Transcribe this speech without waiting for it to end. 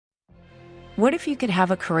What if you could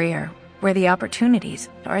have a career where the opportunities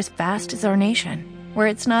are as vast as our nation, where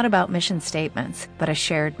it's not about mission statements, but a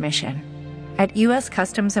shared mission? At U.S.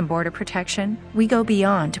 Customs and Border Protection, we go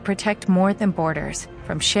beyond to protect more than borders.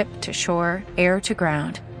 From ship to shore, air to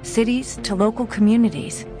ground, cities to local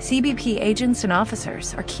communities, CBP agents and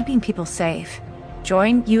officers are keeping people safe.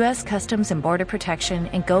 Join U.S. Customs and Border Protection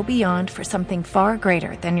and go beyond for something far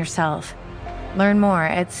greater than yourself. Learn more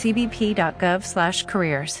at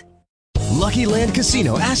cbp.gov/careers. Lucky Land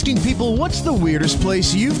Casino, asking people, what's the weirdest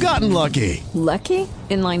place you've gotten lucky? Lucky?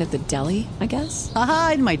 In line at the deli, I guess?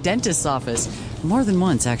 Aha, in my dentist's office. More than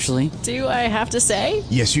once, actually. Do I have to say?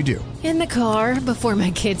 Yes, you do. In the car before my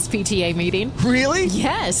kids' PTA meeting. Really?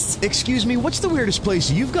 Yes. Excuse me, what's the weirdest place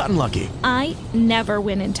you've gotten lucky? I never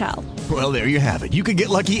win and tell. Well, there you have it. You can get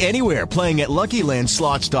lucky anywhere, playing at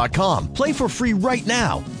LuckyLandSlots.com. Play for free right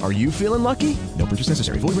now. Are you feeling lucky? No purchase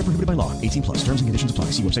necessary. Void where prohibited by law. 18+. Terms and conditions apply.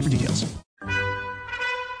 See website for details.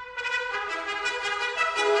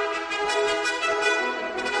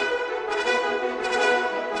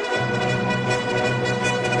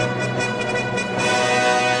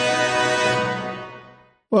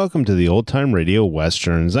 Welcome to the Old Time Radio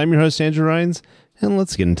Westerns. I'm your host, Andrew Rhynes, and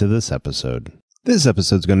let's get into this episode. This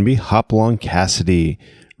episode's going to be Hopalong Cassidy.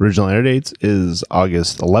 Original air dates is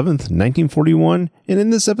August 11th, 1941, and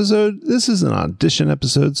in this episode, this is an audition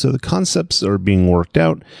episode, so the concepts are being worked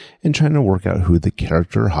out and trying to work out who the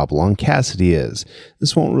character Hopalong Cassidy is.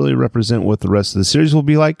 This won't really represent what the rest of the series will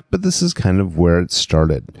be like, but this is kind of where it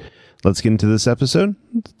started. Let's get into this episode.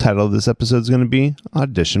 The title of this episode is going to be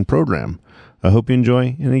Audition Program. I hope you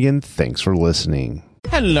enjoy, and again, thanks for listening.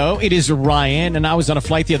 Hello, it is Ryan, and I was on a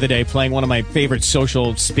flight the other day playing one of my favorite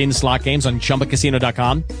social spin slot games on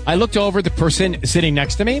ChumbaCasino.com. I looked over at the person sitting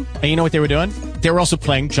next to me, and you know what they were doing? They were also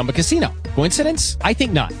playing Chumba Casino. Coincidence? I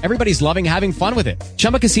think not. Everybody's loving having fun with it.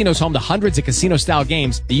 Chumba Casino is home to hundreds of casino-style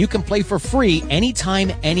games that you can play for free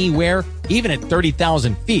anytime, anywhere, even at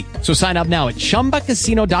 30,000 feet. So sign up now at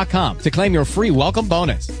ChumbaCasino.com to claim your free welcome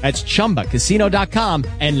bonus. That's ChumbaCasino.com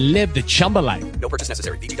and live the Chumba life. No purchase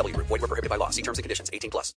necessary. VGW. Void where prohibited by law. See terms and conditions.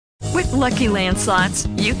 18+. With Lucky Land Slots,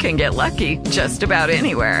 you can get lucky just about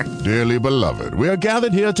anywhere. Dearly beloved, we are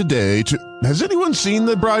gathered here today to... Has anyone seen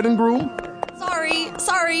the bride and groom?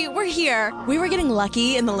 Sorry, we're here. We were getting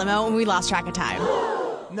lucky in the limo and we lost track of time.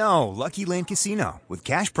 No, Lucky Land Casino, with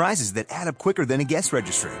cash prizes that add up quicker than a guest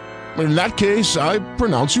registry. In that case, I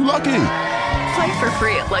pronounce you lucky. Play for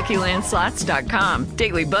free at LuckyLandSlots.com.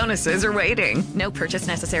 Daily bonuses are waiting. No purchase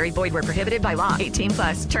necessary. Void where prohibited by law.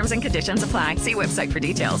 18+. Terms and conditions apply. See website for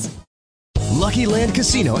details. Lucky Land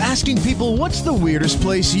Casino, asking people, what's the weirdest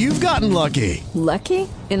place you've gotten lucky? Lucky?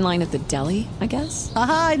 In line at the deli, I guess?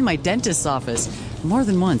 Aha, in my dentist's office. More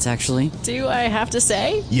than once, actually. Do I have to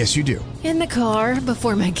say? Yes, you do. In the car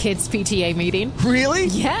before my kids' PTA meeting. Really?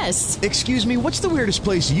 Yes. Excuse me, what's the weirdest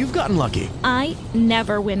place you've gotten lucky? I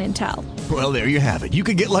never win and tell. Well, there you have it. You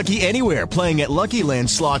can get lucky anywhere, playing at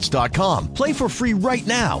LuckyLandSlots.com. Play for free right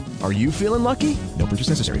now. Are you feeling lucky? No purchase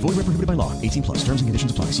necessary. Void where prohibited by law. 18+. Terms and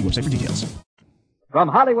conditions apply. See website for details. From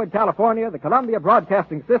Hollywood, California, the Columbia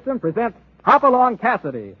Broadcasting System presents Hopalong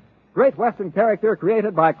Cassidy, great Western character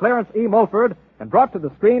created by Clarence E. Mulford and brought to the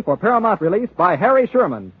screen for Paramount release by Harry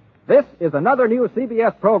Sherman. This is another new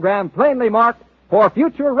CBS program plainly marked for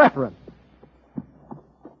future reference.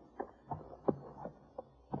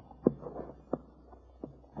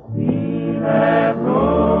 See that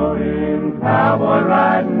rolling cowboy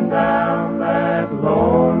riding down that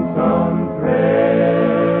lonesome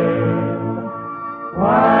trail,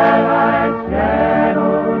 twilight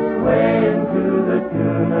shadows sway into the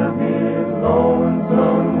tune of his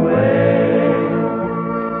lonesome wail.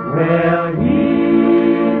 Well,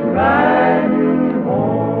 he's riding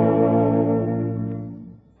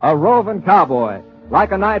home. A roving cowboy,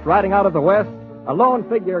 like a knight riding out of the west, a lone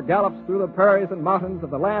figure gallops through the prairies and mountains of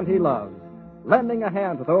the land he loves, lending a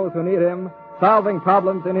hand to those who need him, solving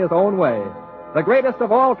problems in his own way. The greatest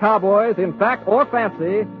of all cowboys, in fact or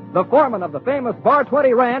fancy, the foreman of the famous Bar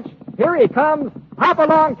 20 Ranch, here he comes,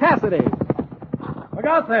 Hopalong Cassidy. Look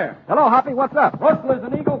out there. Hello, Hoppy, what's up? Rustlers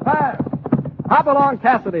and Eagle Pass. Hopalong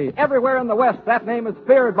Cassidy. Everywhere in the West, that name is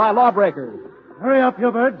feared by lawbreakers. Hurry up, you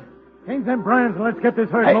birds. Change them brands and let's get this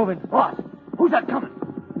herd moving. Boss, who's that coming?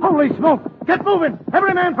 Holy smoke! Get moving!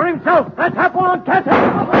 Every man for himself! That's Hopalong Cassidy!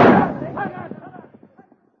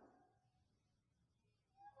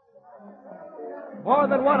 More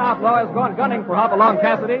than one outlaw has gone gunning for Hopalong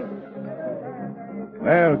Cassidy.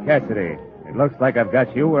 Well, Cassidy, it looks like I've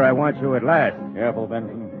got you where I want you at last. Careful,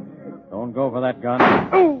 Benson. Don't go for that gun.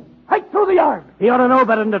 Oh! Hike through the yard! He ought to know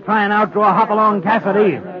better than to try and outdraw Hopalong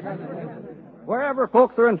Cassidy. Wherever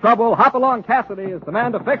folks are in trouble, Hopalong Cassidy is the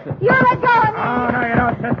man to fix it. You let go of me! Oh, no, you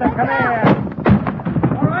don't, sister. Come here.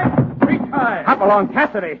 All right, retire. Hopalong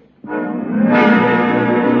Cassidy. Roll,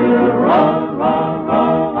 roll,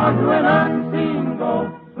 roll, onto an unseen goal,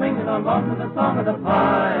 swinging along to the song of the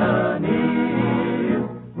pioneers.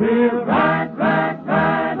 We'll ride, ride,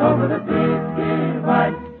 ride over the big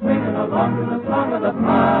divide, swinging along to the song of the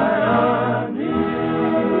pioneers.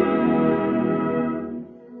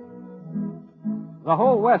 The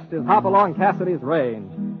whole West is Hopalong Cassidy's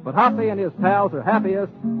range, but Hoppy and his pals are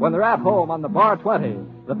happiest when they're at home on the Bar 20,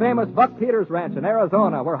 the famous Buck Peters Ranch in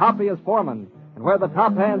Arizona, where Hoppy is foreman, and where the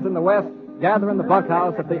top hands in the West gather in the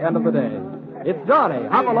bunkhouse at the end of the day. It's Johnny,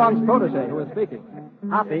 Hopalong's protege, who is speaking.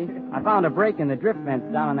 Hoppy, I found a break in the drift fence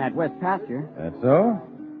down in that west pasture. That's so?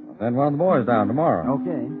 I'll send one of the boys down tomorrow.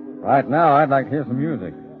 Okay. Right now, I'd like to hear some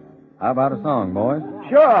music. How about a song, boys?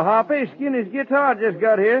 Sure, Hoppy. Skinny's guitar just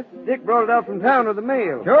got here. Dick brought it up from town with the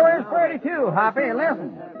mail. Sure is pretty, too, Hoppy.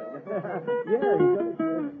 Listen.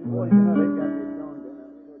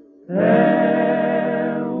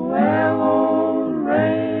 Well, old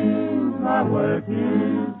range, my work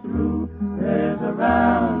is through. There's a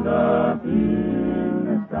roundup in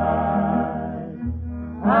the sky.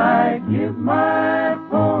 I give my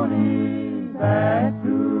pony back to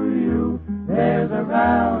you. There's a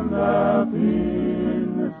roundup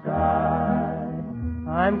in the sky.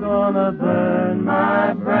 I'm gonna burn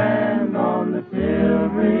my brand on the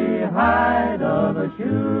silvery hide of a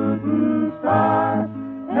shooting star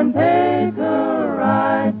and take a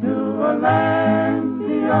ride to a land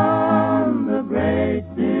beyond the great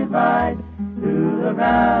divide, to the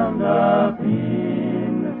roundup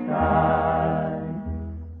in the sky.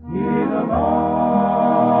 Get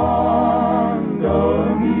along,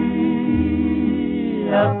 Doggy,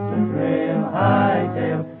 up the trail,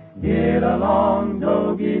 hightail. Get along,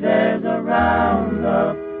 Doggy, there's a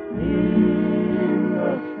roundup in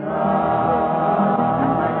the sky.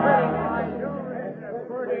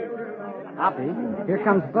 Hoppy, here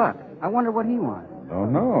comes Buck. I wonder what he wants.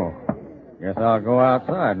 Don't know. Guess I'll go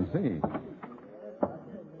outside and see.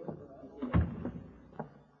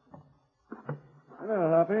 Hello,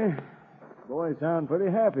 Hoppy. Boys sound pretty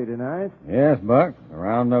happy tonight. Yes, Buck. The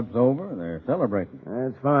roundup's over. They're celebrating.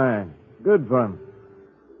 That's fine. Good for 'em.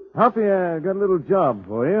 Hoppy, I got a little job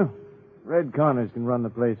for you. Red Connors can run the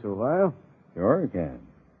place for a while. Sure you can.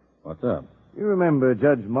 What's up? You remember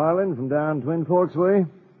Judge Marlin from down Twin Forks way?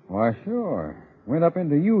 Why, sure. Went up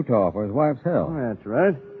into Utah for his wife's health. That's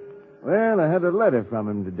right. Well, I had a letter from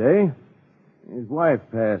him today. His wife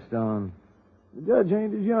passed on. The judge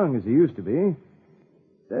ain't as young as he used to be.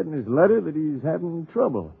 Said in his letter that he's having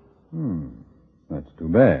trouble. That's too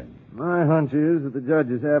bad. My hunch is that the judge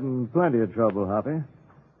is having plenty of trouble, Hoppy.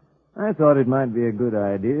 I thought it might be a good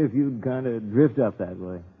idea if you'd kind of drift up that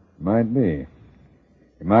way. Might be.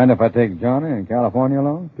 You mind if I take Johnny and California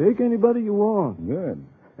along? Take anybody you want. Good.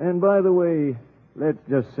 And by the way, let's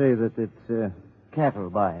just say that it's a cattle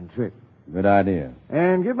buying trip. Good idea.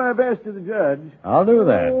 And give my best to the judge. I'll do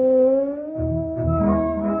that.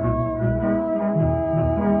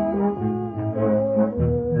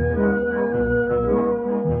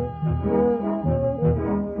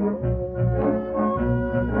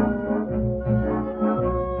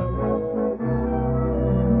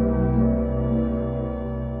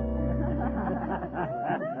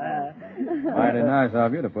 Mighty nice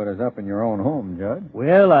of you to put us up in your own home, Judge.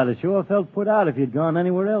 Well, I'd have sure felt put out if you'd gone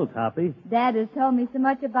anywhere else, Hoppy. Dad has told me so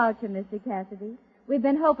much about you, Mr. Cassidy. We've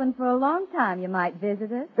been hoping for a long time you might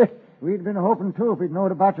visit us. We'd been hoping, too, if we'd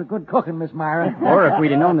known about your good cooking, Miss Myra. Or if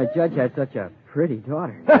we'd have known the judge had such a pretty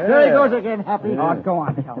daughter. There he goes again, Happy. Oh, go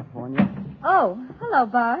on, California. Oh, hello,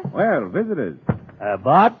 Bart. Well, visitors.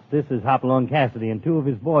 Bart, this is Hopalong Cassidy and two of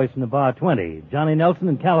his boys from the Bar 20, Johnny Nelson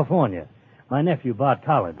and California. My nephew, Bart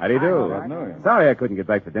Collins. How do you do? Sorry I couldn't get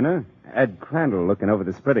back for dinner. Ed Crandall looking over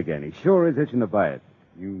the spread again. He sure is itching to buy it.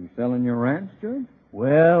 You selling your ranch, Judge?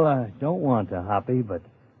 Well, I don't want to, Hoppy, but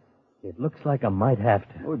it looks like I might have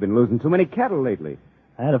to. We've been losing too many cattle lately.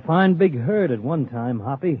 I had a fine big herd at one time,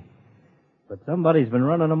 Hoppy. But somebody's been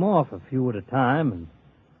running them off a few at a time and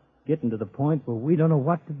getting to the point where we don't know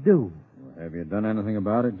what to do. Have you done anything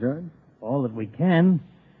about it, Judge? All that we can.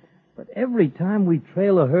 But every time we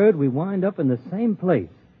trail a herd, we wind up in the same place.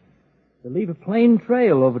 They leave a plain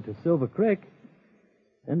trail over to Silver Creek.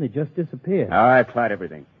 Then they just disappear. Oh, I've tried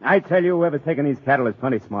everything. I tell you, whoever's taking these cattle is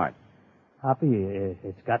plenty smart. Hoppy,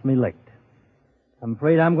 it's got me licked. I'm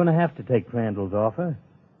afraid I'm going to have to take Crandall's offer.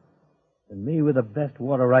 And me with the best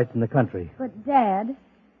water rights in the country. But, Dad,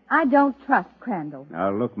 I don't trust Crandall.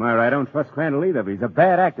 Now, look, Myra, I don't trust Crandall either, but he's a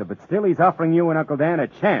bad actor. But still, he's offering you and Uncle Dan a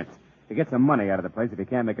chance. to get some money out of the place if you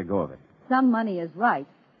can't make a go of it. Some money is right.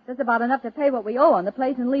 Just about enough to pay what we owe on the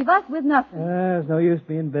place and leave us with nothing. There's no use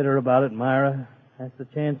being bitter about it, Myra. That's the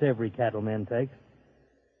chance every cattleman takes.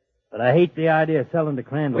 But I hate the idea of selling to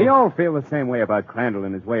Crandall. We all feel the same way about Crandall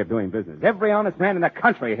and his way of doing business. Every honest man in the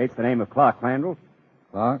country hates the name of Clark Crandall.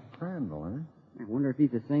 Clark Crandall, eh? I wonder if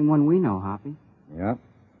he's the same one we know, Hoppy. Yep.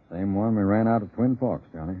 Same one we ran out of Twin Forks,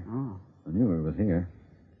 Johnny. Oh. I knew he was here.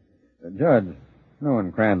 Judge,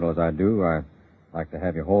 knowing Crandall as I do, I'd like to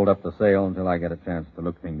have you hold up the sale until I get a chance to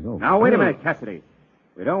look things over. Now, wait a minute, Cassidy.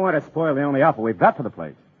 We don't want to spoil the only offer we've got for the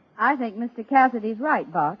place. I think Mr. Cassidy's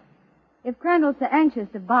right, Bart. If Crandall's so anxious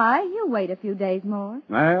to buy, you wait a few days more.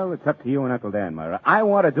 Well, it's up to you and Uncle Dan, Myra. I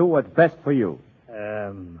want to do what's best for you.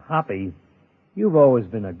 Hoppy, you've always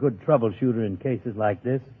been a good troubleshooter in cases like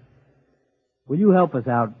this. Will you help us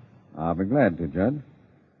out? I'll be glad to, Judge.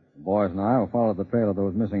 The boys and I will follow the trail of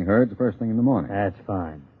those missing herds first thing in the morning. That's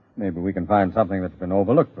fine. Maybe we can find something that's been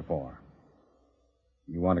overlooked before.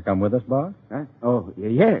 You want to come with us, Bart? Huh? Oh,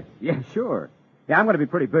 yes. Yeah, sure. Yeah, I'm going to be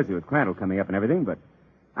pretty busy with Crandall coming up and everything, but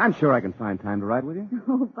I'm sure I can find time to ride with you.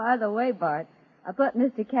 Oh, by the way, Bart, I put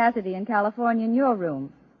Mr. Cassidy in California in your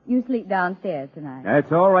room. You sleep downstairs tonight.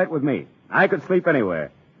 That's all right with me. I could sleep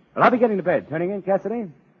anywhere. But I'll be getting to bed. Turning in, Cassidy?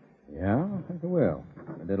 Yeah, I think I will.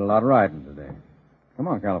 I did a lot of riding today. Come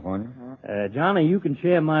on, California. Johnny, you can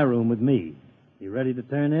share my room with me. You ready to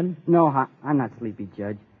turn in? No, I'm not sleepy,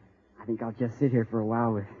 Judge. I think I'll just sit here for a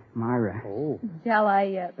while with Myra. Oh. Shall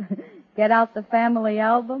I get out the family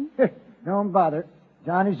album? Don't bother.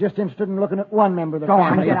 Johnny's just interested in looking at one member of the Go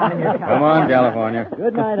family. on, get out of here. Come on, California.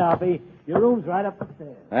 Good night, Hoppy. Your room's right up the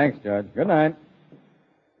stairs. Thanks, Judge. Good night.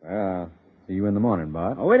 Well, see you in the morning,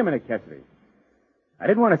 Bart. Oh, wait a minute, Cassidy. I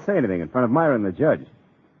didn't want to say anything in front of Myra and the judge.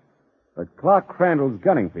 But Clark Crandall's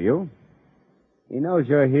gunning for you. He knows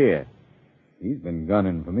you're here. He's been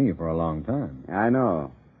gunning for me for a long time. I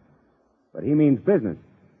know. But he means business.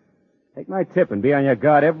 Take my tip and be on your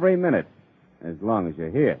guard every minute, as long as you're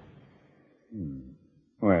here.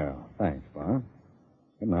 Well, thanks, Bart.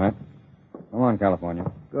 Good night. Come on,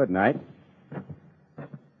 California. Good night.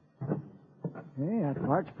 Hey, that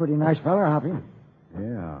Clark's a pretty nice feller, Hoppy.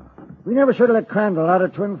 Yeah. We never should have let Crandall out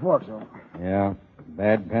of Twin Forks, though. Yeah.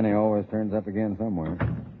 Bad penny always turns up again somewhere.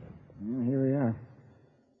 Yeah, here we are.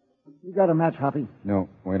 You got a match, Hoppy? No,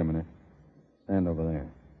 wait a minute. Stand over there.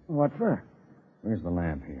 What for? Where's the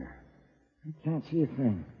lamp here? I can't see a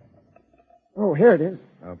thing. Oh, here it is.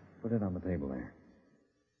 Put it on the table there.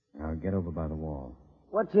 Now get over by the wall.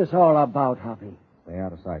 What's this all about, Hoppy? Stay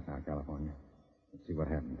out of sight now, California. Let's see what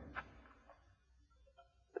happened.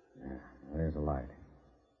 Yeah, there's a light.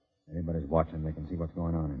 Anybody's watching, they can see what's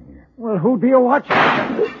going on in here. Well, who'd be a watcher?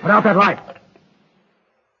 Put out that light!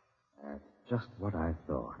 That's just what I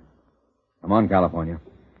thought. Come on, California.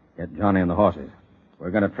 Get Johnny and the horses.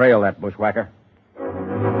 We're going to trail that bushwhacker.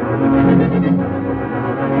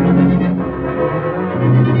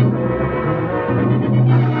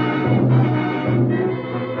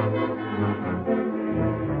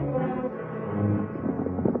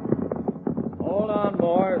 Hold on,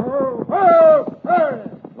 boys.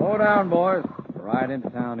 Slow down, boys. Ride into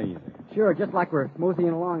town easy. Sure, just like we're moseying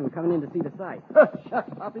along and coming in to see the sight.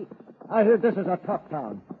 Shucks, Hoppy. I hear this is a tough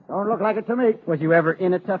town. Don't look like it to me. Was you ever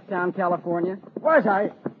in a tough town, California? Was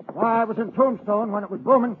I? Why, I was in Tombstone when it was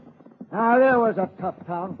booming. Now, there was a tough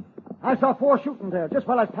town. I saw 4 shooting there just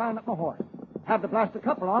while I was tying up my horse. Had to blast a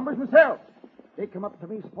couple of hombres myself. They come up to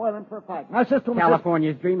me spoiling for a fight. And I says to him...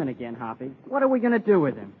 California's dreaming again, Hoppy. What are we going to do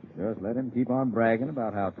with him? Just let him keep on bragging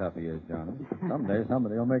about how tough he is, Johnny. Someday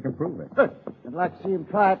somebody will make him prove it. I'd like to see him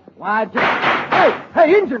try it. Why, just...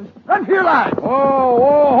 Hey, Injuns! Run for your lives!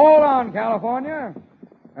 Whoa, hold on, California.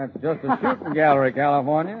 That's just a shooting gallery,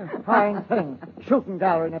 California. Fine thing. Shooting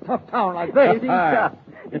gallery in a tough town like this. He's tough.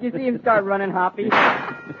 Did you see him start running, Hoppy?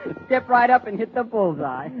 Step right up and hit the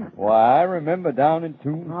bullseye. Why, I remember down in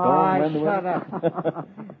Tombstone. Oh, shut up.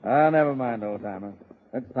 Never mind, old-timer.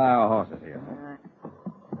 Let's tie our horses here.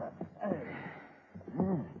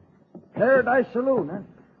 Paradise Saloon, huh?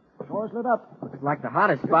 Doors lit up. Looks like the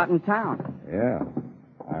hottest spot in town. Yeah.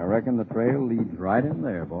 I reckon the trail leads right in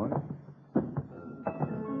there, boy.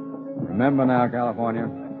 Remember now, California,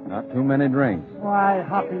 not too many drinks. Why,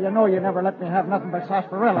 Hoppy, you know you never let me have nothing but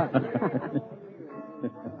sarsaparilla.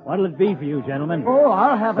 What'll it be for you, gentlemen? Oh,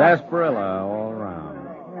 I'll have sarsaparilla all around.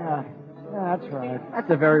 Yeah, that's right. That's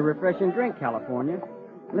a very refreshing drink, California.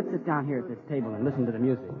 Let's sit down here at this table and listen to the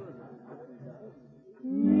music.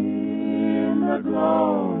 In the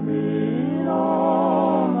gloaming,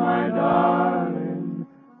 oh, my darling,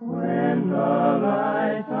 when the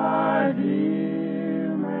lights are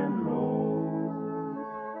dim and low,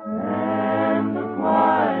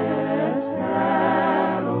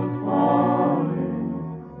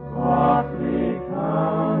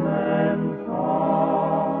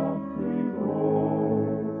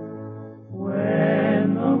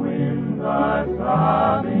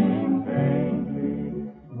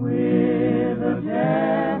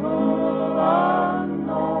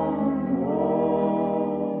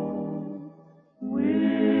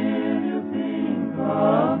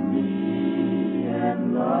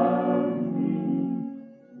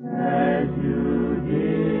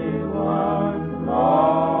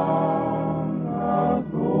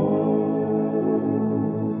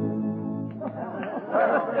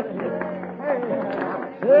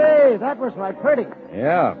 papers right pretty.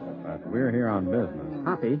 Yeah, but we're here on business.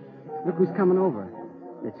 Hoppy, look who's coming over.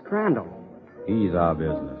 It's Crandall. He's our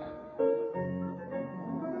business.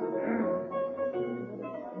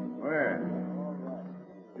 Well,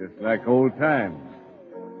 just like old times.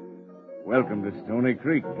 Welcome to Stony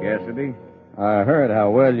Creek, Cassidy. I heard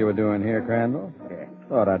how well you were doing here, Crandall. Yeah.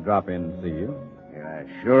 Thought I'd drop in and see you. Yeah,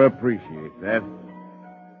 I sure appreciate that.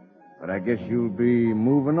 But I guess you'll be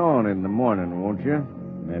moving on in the morning, won't you?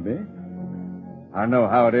 Maybe. I know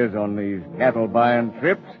how it is on these cattle buying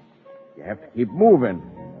trips. You have to keep moving.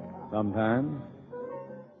 Sometimes.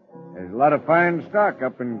 There's a lot of fine stock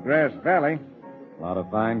up in Grass Valley. A lot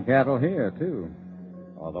of fine cattle here, too.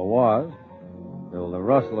 Or there was. Till the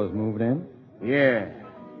rustlers moved in. Yeah.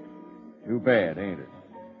 Too bad, ain't it?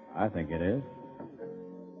 I think it is.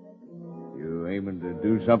 You aiming to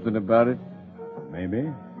do something about it?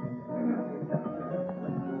 Maybe.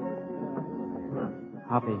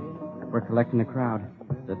 Hoppy, we're collecting a crowd.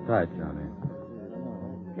 Sit tight, Johnny.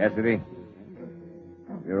 Cassidy,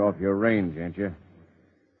 you're off your range, ain't you?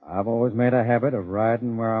 I've always made a habit of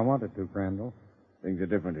riding where I wanted to, Crandall. Things are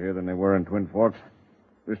different here than they were in Twin Forks.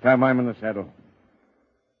 This time I'm in the saddle.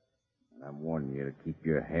 And I'm warning you to keep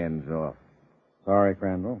your hands off. Sorry,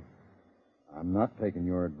 Crandall. I'm not taking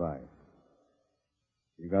your advice.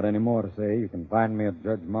 If you got any more to say, you can find me at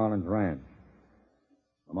Judge Marlin's ranch.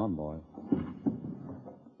 Come on, boys.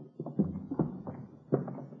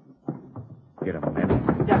 Get him, man.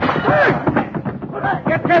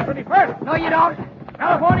 Get Cassidy first. No, you don't.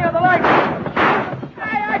 California on the light.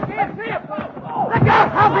 Hey, I can't see him. Look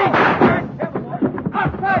out, Hoppy.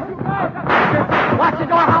 Outside, you guys. Watch the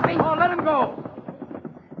door, Hoppy. Oh, let him go.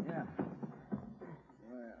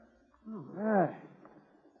 Yeah.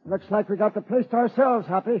 Looks like we got the place to ourselves,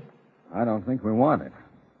 Hoppy. I don't think we want it.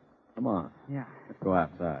 Come on. Yeah. Let's go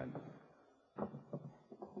outside.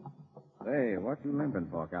 Say, what you limping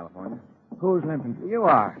for, California? Who's limping? You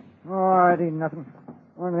are. Oh, it ain't nothing.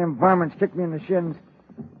 One of them varmints kicked me in the shins.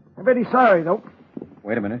 I bet he's sorry, though.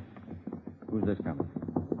 Wait a minute. Who's this coming?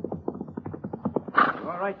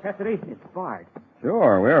 All right, Cassidy. It's Bart.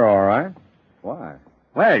 Sure, we're all right. Why?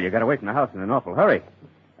 Well, you got away from the house in an awful hurry.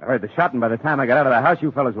 I heard the shot, and by the time I got out of the house,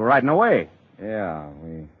 you fellas were riding away. Yeah,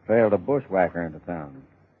 we trailed a bushwhacker into town.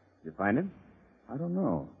 Did you find him? I don't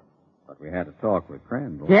know. But we had to talk with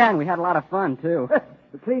Crandall. Yeah, and we had a lot of fun, too.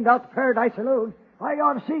 We cleaned out the Paradise Saloon. Why, you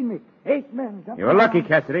ought to seen me. 8 men. You were lucky,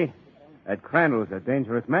 Cassidy. That Crandall's a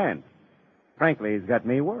dangerous man. Frankly, he's got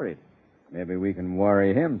me worried. Maybe we can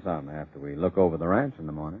worry him some after we look over the ranch in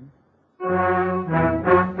the morning.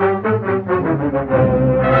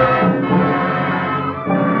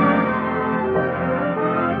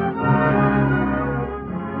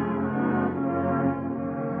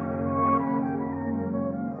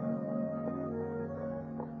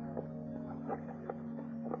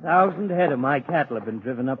 Thousand head of my cattle have been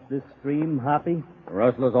driven up this stream, Hoppy. The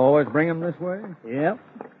rustlers always bring them this way? Yep.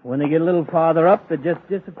 When they get a little farther up, they just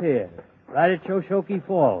disappear. Right at Shoshone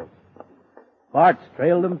Falls. Bart's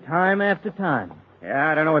trailed them time after time. Yeah,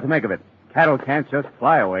 I don't know what to make of it. Cattle can't just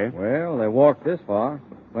fly away. Well, they walked this far.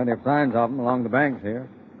 Plenty of signs of them along the banks here.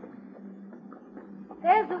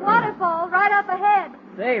 There's the waterfall right up ahead.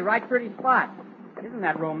 Say, right pretty spot. Isn't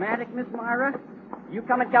that romantic, Miss Myra? You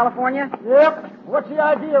coming, California? Yep. What's the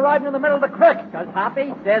idea of riding in the middle of the creek? Because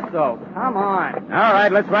Hoppy says so. Come on. All right,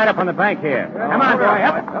 let's ride up on the bank here. Come on, boy.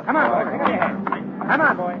 Up. Come on, boy. Come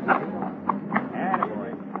on, boy.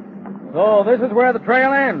 So this is where the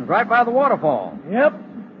trail ends, right by the waterfall. Yep.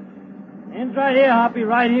 Ends right here, Hoppy,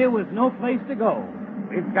 right here with no place to go.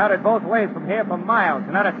 We've scouted both ways from here for miles,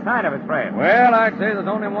 and not a sign of a trail. Well, I'd say there's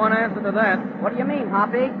only one answer to that. What do you mean,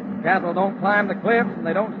 Hoppy? Cattle don't climb the cliffs, and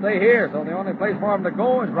they don't stay here, so the only place for them to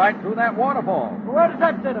go is right through that waterfall. Where does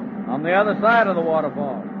that fit them? On the other side of the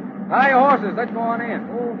waterfall. Tie your horses. Let's go on in.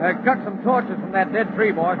 Cut some torches from that dead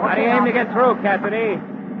tree, boys. How do you aim to get through, Cassidy?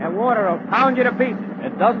 That water will pound you to pieces.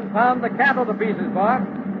 It doesn't pound the cattle to pieces, Bart.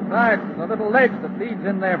 Besides, there's a little ledge that leads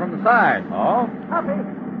in there from the side. Oh? Hoppy,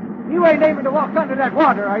 you ain't aiming to walk under that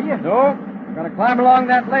water, are you? No. We're going to climb along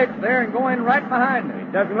that ledge there and go in right behind it.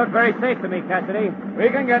 It doesn't look very safe to me, Cassidy. We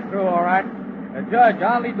can get through, all right. Judge,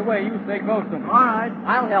 I'll lead the way. You stay close to me. All right.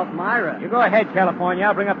 I'll help Myra. You go ahead, California.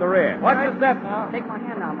 I'll bring up the rear. Watch your step now. Take my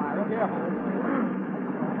hand now, Myra.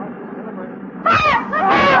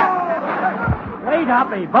 Wait,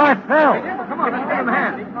 Hoppy. Bart fell. Come on, let's give him a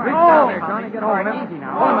hand. Reach down there, Johnny. Get All hold of right, him. easy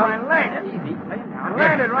now. Oh, my leg. Easy. Lay him down.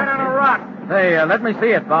 Landed right on a rock. Hey, let me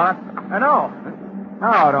see it, Bart. No.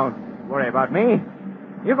 No, don't worry about me.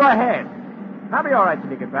 You go ahead. I'll be all right till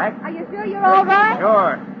you get back. Are you sure you're all right?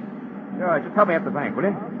 Sure. Just help me up the bank, will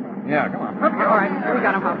you? Yeah, come on. All right. We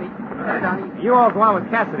got him, Hoppy. You all go on with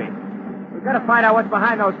Cassidy. We've got to find out what's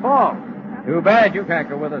behind those falls. Too bad you can't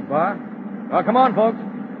go with us, Bar. Well, come on, folks.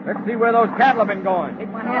 Let's see where those cattle have been going. Take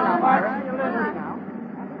my hand out, Myra.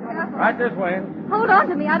 Right this way. Hold on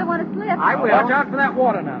to me. I don't want to slip. I will. Watch out for that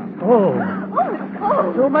water now. Oh. Oh, it's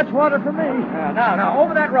cold. Too much water for me. Now,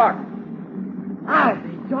 over that rock. I'll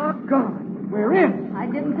be doggone. We're in. I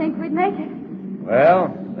didn't think we'd make it.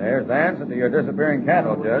 Well, there's the answer to your disappearing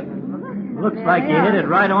cattle, Judge. Looks like you hit it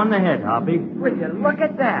right on the head, Hoppy. Will you look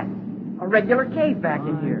at that? A regular cave back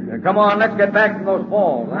in here. Now, come on, let's get back to those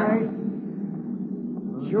falls. Huh?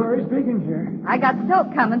 Sure is big in here. I got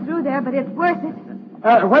soap coming through there, but it's worth it.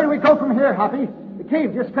 Where do we go from here, Hoppy? The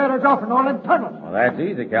cave just cut us off in all them tunnels. Well, that's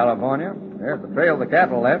easy, California. There's the trail the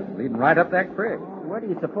cattle left, leading right up that creek. Where do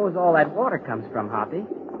you suppose all that water comes from, Hoppy?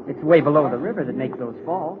 It's way below the river that makes those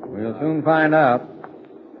falls. We'll soon find out.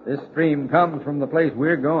 This stream comes from the place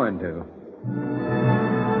we're going to.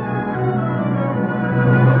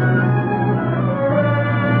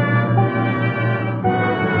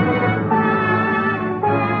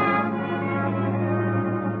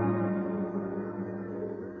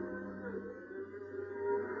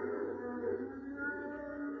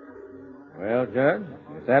 Well, Judge,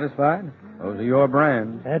 you satisfied? Those are your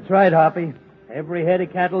brands. That's right, Hoppy. Every head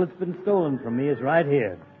of cattle that's been stolen from me is right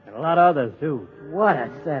here. And a lot of others, too. What a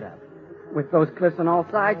setup. With those cliffs on all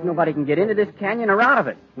sides, nobody can get into this canyon or out of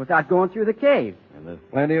it without going through the cave. And there's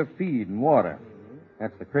plenty of feed and water.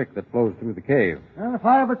 That's the creek that flows through the cave. Well, if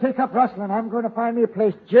I ever take up rustling, I'm going to find me a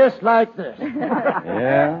place just like this.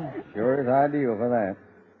 Yeah, sure is ideal for that.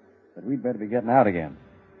 But we'd better be getting out again.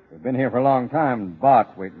 We've been here for a long time, and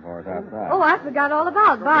Bart's waiting for us outside. Oh, I forgot all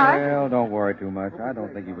about Bart. Well, don't worry too much. I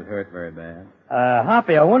don't think he was hurt very bad.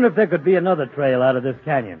 Hoppy, I wonder if there could be another trail out of this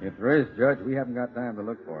canyon. If there is, Judge, we haven't got time to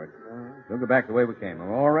look for it. We'll go back the way we came. Are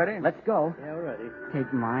we all ready? Let's go. Yeah, we're ready.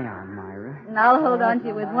 Take my arm, Myra. And I'll hold on to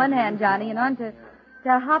you with one hand, Johnny, and on to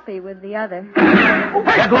Hoppy with the other.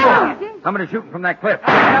 Get low! Somebody's shooting from that cliff.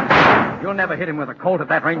 You'll never hit him with a Colt at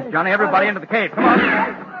that range, Johnny. Everybody into the cave. Come on.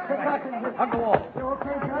 Hug the wall. You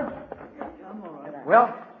okay, Judge?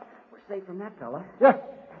 Well, we're safe from that fella. Yeah,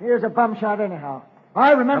 here's a bum shot anyhow.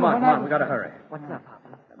 I remember Come on, we gotta hurry. What's up,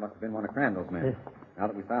 Hoppy? That must have been one of Crandall's men. Now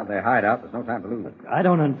that we found their hideout, there's no time to lose. I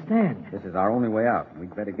don't understand. This is our only way out.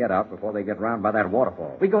 We'd better get out before they get round by that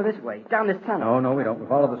waterfall. We go this way, down this tunnel. No, we don't. We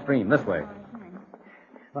follow the stream this way.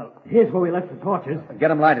 Well, here's where we left the torches. Get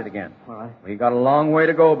them lighted again. All right. We got a long way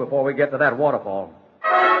to go before we get to that waterfall.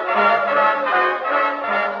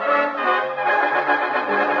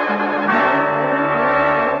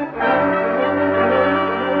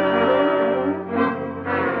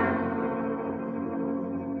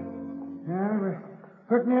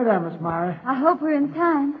 Pretty near there, Miss Myra. I hope we're in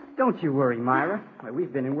time. Don't you worry, Myra. Why,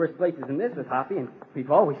 we've been in worse places than this with Hoppy, and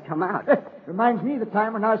we've always come out. Reminds me of the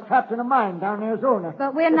time when I was trapped in a mine down in Arizona.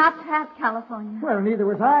 But we're not trapped, California. Well, neither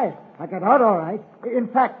was I. I got out all right. In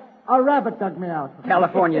fact, a rabbit dug me out.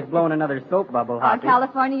 California's blown another soap bubble, Oh, Hoppy.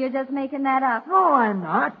 California, you're just making that up. No, I'm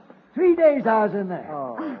not. 3 days I was in there.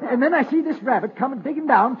 Oh. And then I see this rabbit coming digging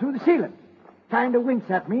down through the ceiling. Kind of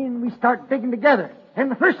winks at me, and we start digging together. And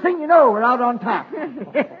the first thing you know, we're out on top.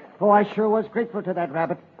 Oh, I sure was grateful to that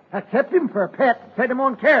rabbit. I kept him for a pet, fed him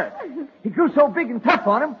on carrots. He grew so big and tough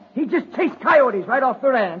on him, he just chased coyotes right off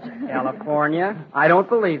the ranch. California? I don't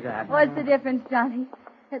believe that. What's the difference, Johnny?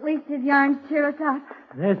 At least his yarns cheer us up.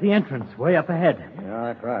 There's the entrance, way up ahead.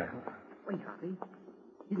 Yeah, that's right. Wait, Hoppy.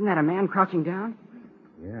 Isn't that a man crouching down?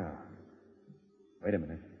 Yeah. Wait a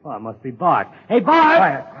minute. Oh, it must be Bart. Hey, Bart!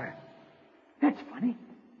 Quiet. That's funny.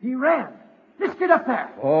 He ran. Let's get up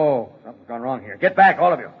there. Oh, something's gone wrong here. Get back,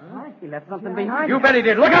 all of you. He left something behind. You bet he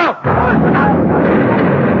did. Look out!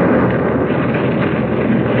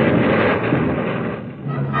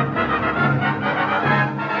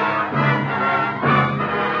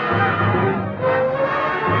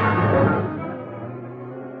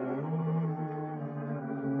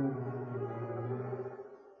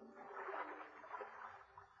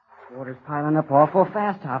 Water's piling up awful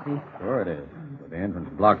fast, Hoppy. Sure it is. With the entrance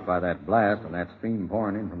blocked by that blast and that stream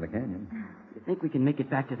pouring in from the canyon. You think we can make it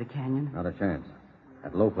back to the canyon? Not a chance.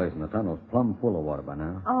 That low place in the tunnel's plumb full of water by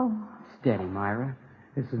now. Oh. Steady, Myra.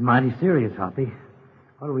 This is mighty serious, Hoppy.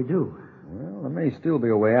 What do we do? Well, there may still be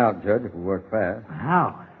a way out, Judge, if we work fast.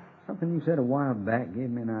 How? Something you said a while back gave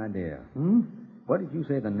me an idea. What did you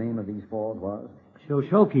say the name of these falls was?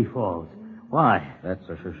 Shoshoki Falls. Why? That's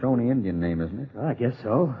a Shoshone Indian name, isn't it? I guess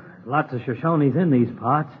so. Lots of Shoshones in these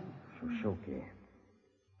parts. Shoshoki.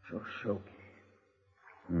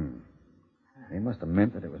 They must have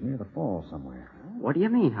meant that it was near the falls somewhere. What do you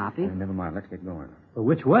mean, Hoppy? Never mind. Let's get going. But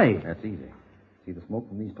which way? That's easy. See the smoke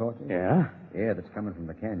from these torches? Yeah? The air that's coming from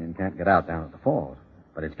the canyon can't get out down at the falls.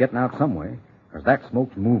 But it's getting out some way, because that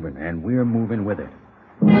smoke's moving, and we're moving with it.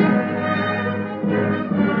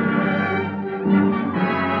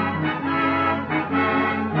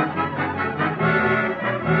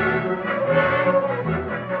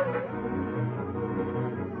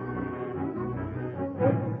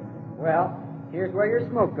 Well, here's where your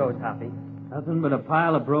smoke goes, Hoppy. Nothing but a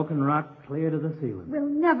pile of broken rock clear to the ceiling. We'll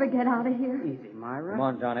never get out of here. Easy, Myra. Come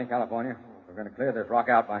on, Johnny, California. We're going to clear this rock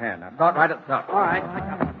out by hand. Now, start right at the top. All right.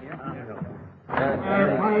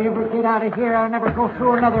 If I ever get out of here, I'll never go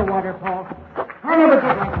through another waterfall. I never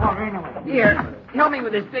get like water anyway. Here, help me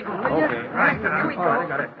with this big one, will you? Okay. Right, here we go. All right, I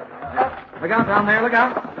got it. Look out down there, look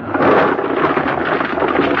out.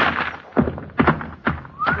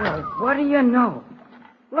 Well, what do you know?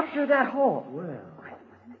 Look through that hole.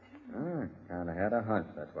 Kind of had a hunch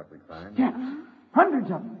that's what we'd find. Steps.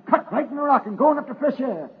 Hundreds of them. Cut right in the rock and going up to fresh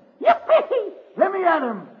air. Yippee! Let me at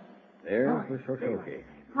him. There's the Shoshoki.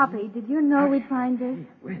 Hoppy, did you know we'd find this?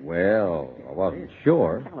 Well, I wasn't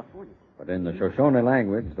sure. But in the Shoshone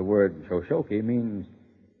language, the word Shoshoki means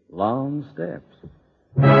long steps.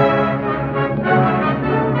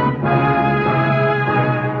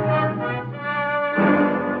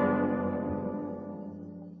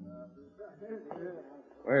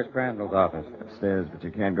 Where's Crandall's office? Upstairs, but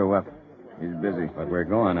you can't go up. He's busy. But we're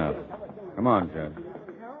going up. Come on, Judge.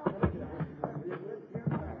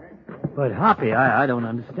 But, Hoppy, I don't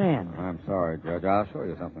understand. I'm sorry, Judge. I'll show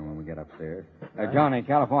you something when we get upstairs. Johnny,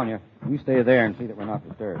 California, you stay there and see that we're not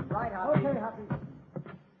disturbed. Right, Hoppy. Okay, Hoppy.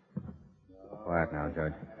 Quiet now,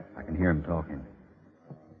 Judge. I can hear him talking.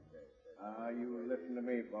 You listen to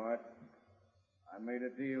me, Bart. I made a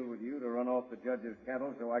deal with you to run off the judge's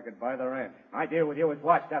cattle so I could buy the ranch. My deal with you is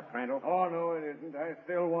washed up, Crandall. Oh, no, it isn't. I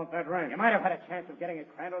still want that ranch. You might have had a chance of getting it,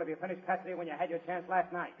 Crandall, if you finished custody when you had your chance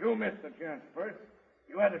last night. You missed the chance first.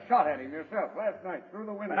 You had a shot at him yourself last night through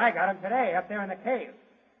the window. But I got him today up there in the cave.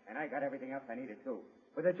 And I got everything else I needed, too.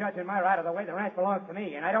 With the judge and Myra out of the way, the ranch belongs to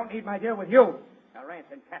me, and I don't need my deal with you. The ranch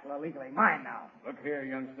and cattle are legally mine now. Look here,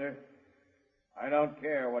 youngster. I don't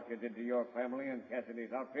care what you did to your family and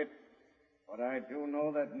Cassidy's outfit, but I do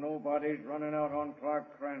know that nobody's running out on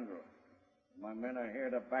Clark Crandall. My men are here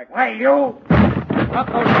to back you. Hey, you! Up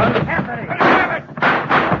those guns. Cassidy!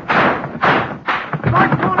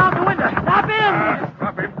 Clark's going out the window. Stop him!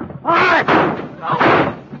 Stop him. All right!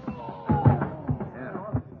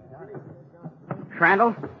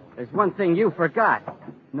 Crandall, there's one thing you forgot.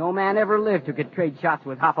 No man ever lived who could trade shots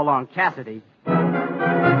with Hopalong Cassidy.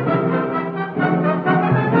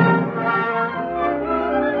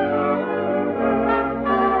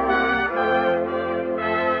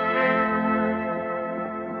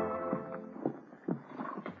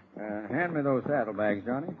 Hand me those saddlebags,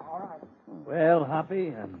 Johnny. All right. Well,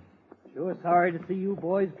 Hoppy, I'm sure sorry to see you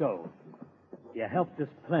boys go. You helped us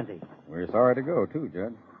plenty. We're sorry to go, too,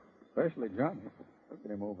 Judge. Especially Johnny. Look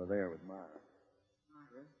at him over there with Myra.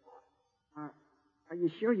 Are you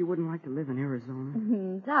sure you wouldn't like to live in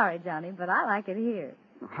Arizona? Sorry, Johnny, but I like it here.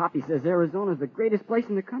 Hoppy says Arizona's the greatest place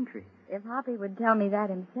in the country. If Hoppy would tell me that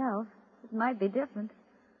himself, it might be different.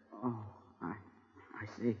 Oh, I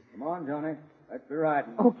see. Come on, Johnny. Let's be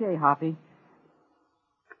riding. Okay, Hoppy.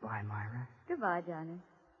 Goodbye, Myra. Goodbye, Johnny.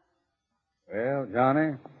 Well,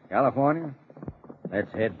 Johnny, California,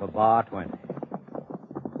 let's head for Bar 20.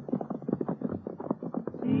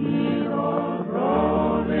 See those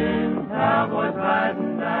rolling cowboys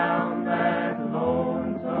riding down that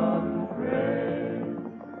lonesome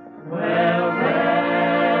trail. Well,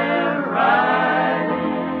 they're riding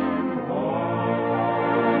home.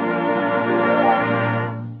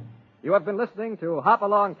 You have been listening to Hop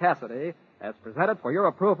Along Cassidy, as presented for your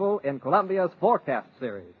approval in Columbia's Forecast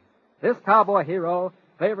series. This cowboy hero,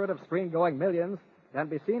 favorite of screen-going millions, can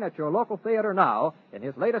be seen at your local theater now in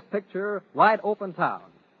his latest picture, Wide Open Town.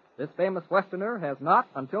 This famous Westerner has not,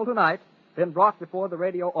 until tonight, been brought before the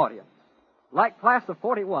radio audience. Like Class of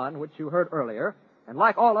 41, which you heard earlier, and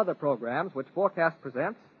like all other programs which Forecast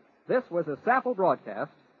presents, this was a sample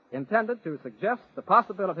broadcast intended to suggest the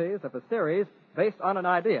possibilities of a series based on an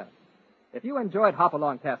idea. If you enjoyed Hop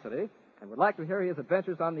Along Cassidy and would like to hear his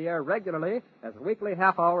adventures on the air regularly as a weekly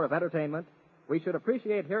half hour of entertainment, we should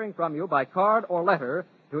appreciate hearing from you by card or letter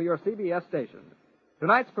to your CBS station.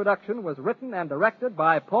 Tonight's production was written and directed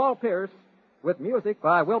by Paul Pierce, with music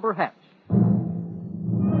by Wilbur Hatch.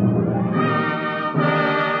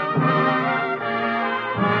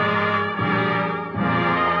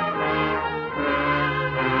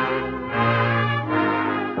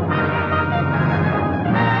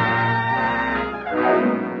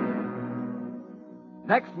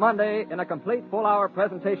 Next Monday, in a complete full-hour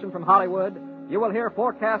presentation from Hollywood, you will hear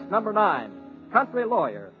forecast number 9, Country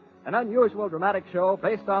Lawyer, an unusual dramatic show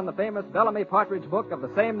based on the famous Bellamy Partridge book of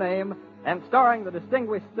the same name and starring the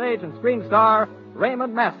distinguished stage and screen star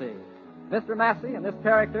Raymond Massey. Mr. Massey, in this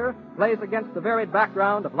character, plays against the varied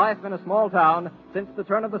background of life in a small town since the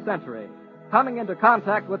turn of the century, coming into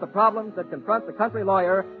contact with the problems that confront the country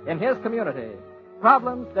lawyer in his community.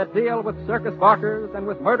 Problems that deal with circus barkers and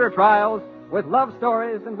with murder trials, with love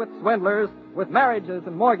stories and with swindlers, with marriages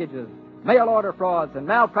and mortgages, mail order frauds and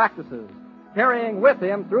malpractices, carrying with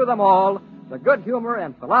him through them all the good humor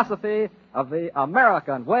and philosophy of the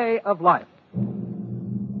American way of life.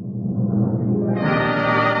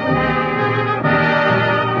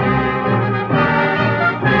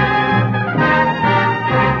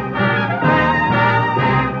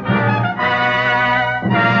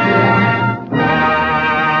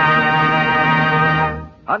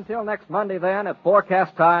 Until next Monday, then, at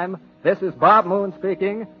forecast time, this is Bob Moon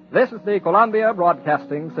speaking. This is the Columbia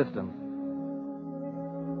Broadcasting System.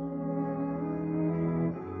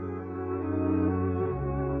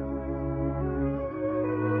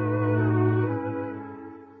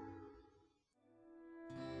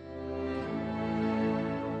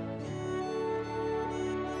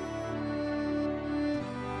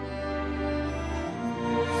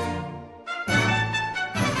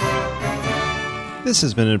 This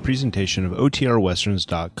has been a presentation of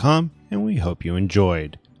OTRWesterns.com, and we hope you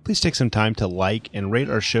enjoyed. Please take some time to like and rate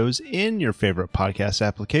our shows in your favorite podcast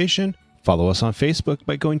application. Follow us on Facebook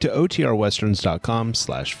by going to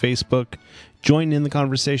OTRWesterns.com/Facebook. Join in the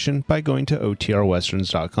conversation by going to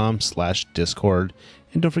OTRWesterns.com/Discord.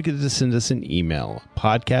 And don't forget to send us an email,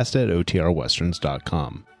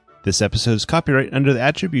 podcast@OTRWesterns.com. This episode is copyright under the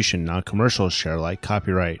Attribution Non-Commercial Share Alike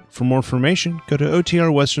copyright. For more information, go to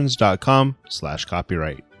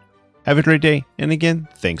OTRWesterns.com/copyright. Have a great day, and again,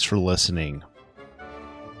 thanks for listening.